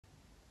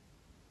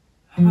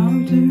How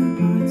do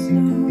birds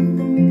know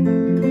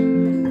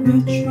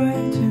which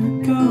way to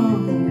go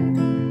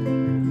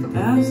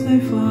as they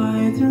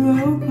fly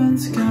through open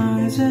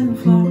skies in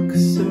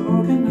flocks so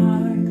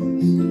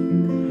organized?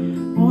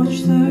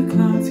 Watch the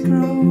clouds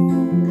grow,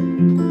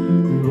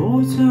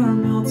 water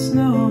melts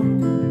snow,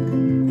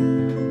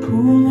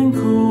 cool and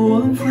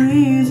cool and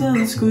freeze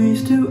and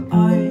squeeze to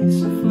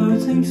ice or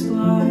floating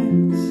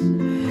slides.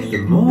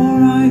 The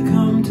more I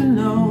come to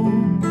know,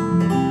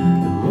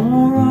 the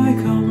more I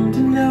come to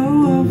know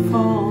of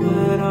all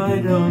that I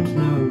don't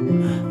know,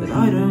 that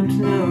I don't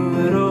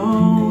know at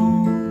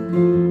all.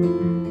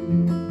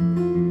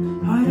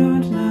 I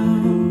don't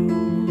know,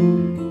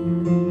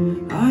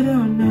 I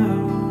don't know.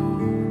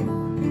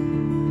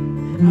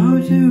 How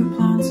do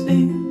plants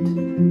eat?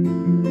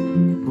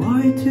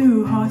 Why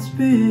do hearts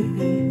beat?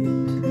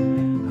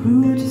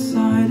 Who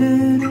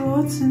decided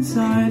what's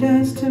inside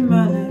us to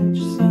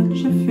manage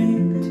such a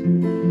feat?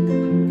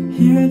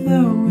 Hear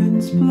the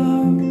winds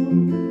blow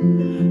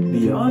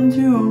beyond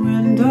your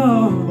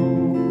window.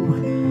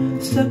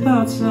 Step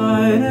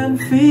outside and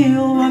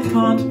feel what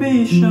can't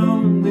be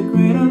shown, the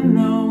great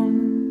unknown.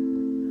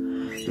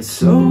 There's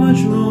so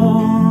much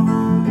more,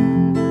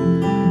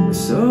 there's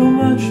so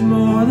much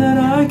more that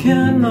I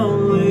can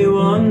only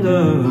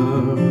wonder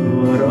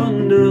what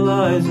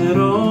underlies it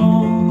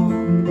all.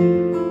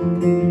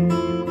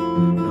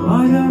 No,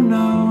 I don't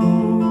know,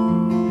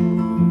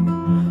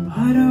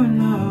 I don't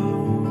know,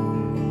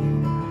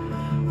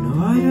 no,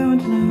 I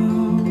don't know.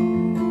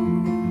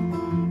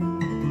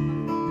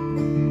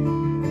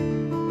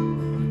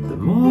 The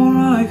more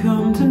I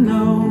come to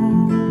know,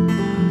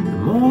 the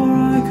more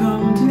I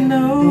come to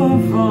know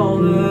of all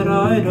that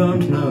I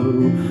don't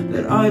know,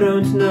 that I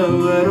don't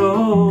know at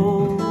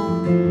all.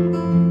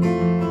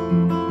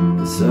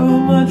 There's so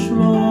much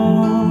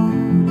more,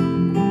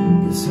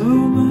 there's so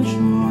much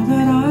more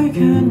that I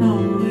can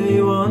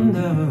only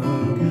wonder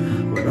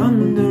what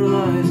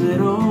underlies it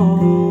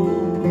all.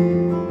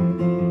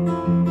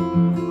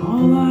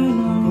 All I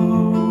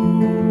know,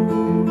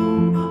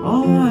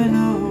 all I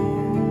know,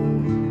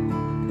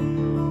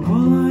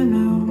 all I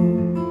know,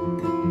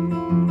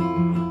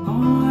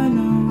 all I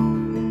know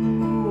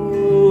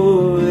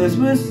is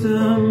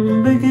wisdom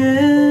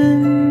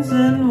begins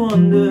in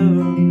wonder.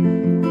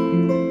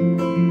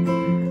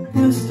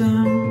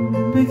 Wisdom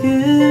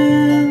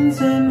begins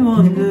in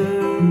wonder.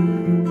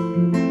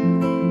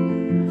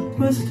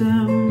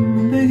 Wisdom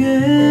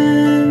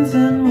begins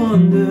in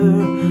wonder.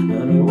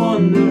 And I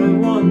wonder, I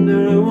wonder,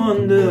 I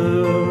wonder.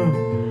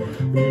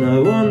 And I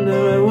wonder,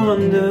 I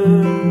wonder.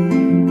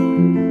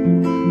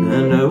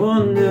 And I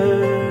wonder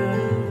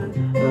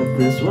at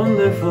this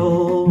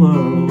wonderful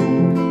world.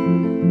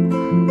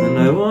 And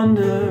I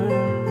wonder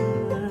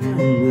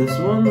in this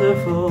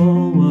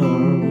wonderful